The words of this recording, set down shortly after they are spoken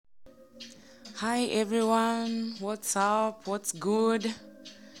Hi everyone, what's up? What's good?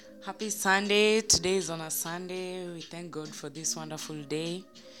 Happy Sunday. Today is on a Sunday. We thank God for this wonderful day.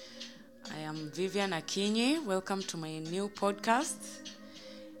 I am Vivian Akinyi. Welcome to my new podcast.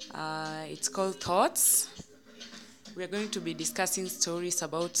 It's called Thoughts. We are going to be discussing stories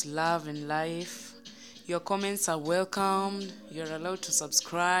about love and life. Your comments are welcomed. You're allowed to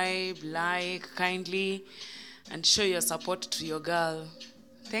subscribe, like kindly, and show your support to your girl.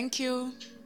 Thank you.